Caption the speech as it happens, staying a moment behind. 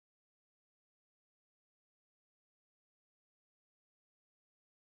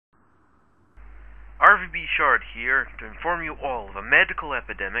RVB Shard here to inform you all of a medical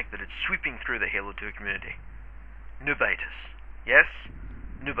epidemic that is sweeping through the Halo 2 community. Noobitus. Yes,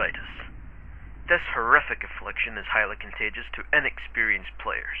 Noobitus. This horrific affliction is highly contagious to inexperienced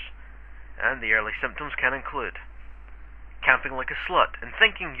players, and the early symptoms can include camping like a slut and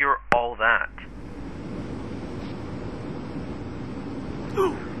thinking you're all that.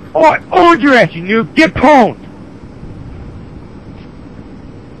 Oh, your ass, you noob! Get pwned!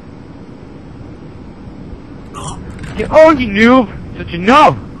 Get on, you noob! Such a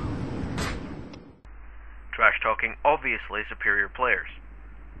nub! Trash talking obviously superior players.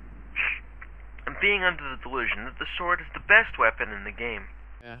 And being under the delusion that the sword is the best weapon in the game.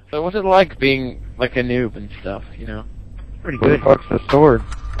 Yeah. So what's it like being like a noob and stuff, you know? Pretty good. Fuck's the sword.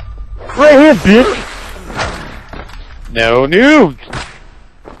 Right here, bitch! No noobs!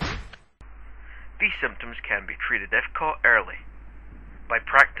 These symptoms can be treated if caught early, by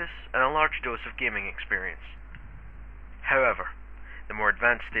practice and a large dose of gaming experience. However, the more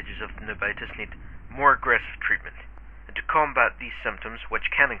advanced stages of Noobitus need more aggressive treatment, and to combat these symptoms, which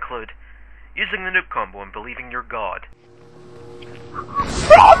can include using the noob combo and believing you're God.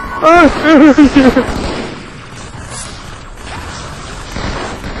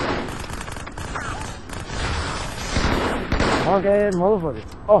 Okay, motherfucker.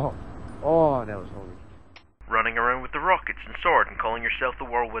 Oh, that was holy. Running around with the rockets and sword and calling yourself the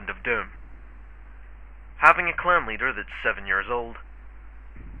Whirlwind of Doom. Having a clan leader that's 7 years old.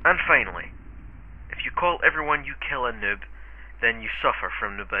 And finally, if you call everyone you kill a noob, then you suffer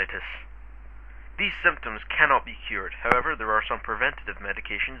from Noobitus. These symptoms cannot be cured, however there are some preventative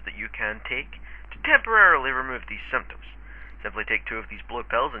medications that you can take to temporarily remove these symptoms. Simply take 2 of these blue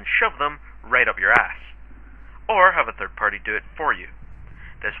pills and shove them right up your ass. Or have a third party do it for you.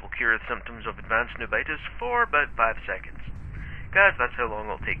 This will cure the symptoms of advanced Noobitus for about 5 seconds. Guys, that's how long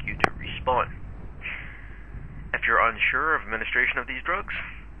it'll take you to respawn. If you're unsure of administration of these drugs,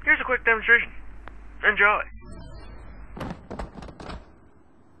 here's a quick demonstration. Enjoy!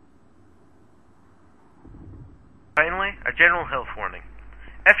 Finally, a general health warning.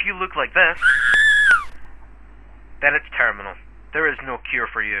 If you look like this, then it's terminal. There is no cure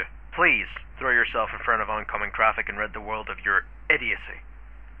for you. Please, throw yourself in front of oncoming traffic and rid the world of your idiocy.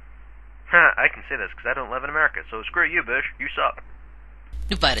 I can say this because I don't live in America, so screw you, Bush. You suck.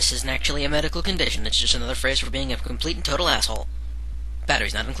 Noobitus isn't actually a medical condition, it's just another phrase for being a complete and total asshole.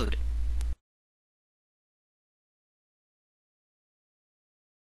 Batteries not included.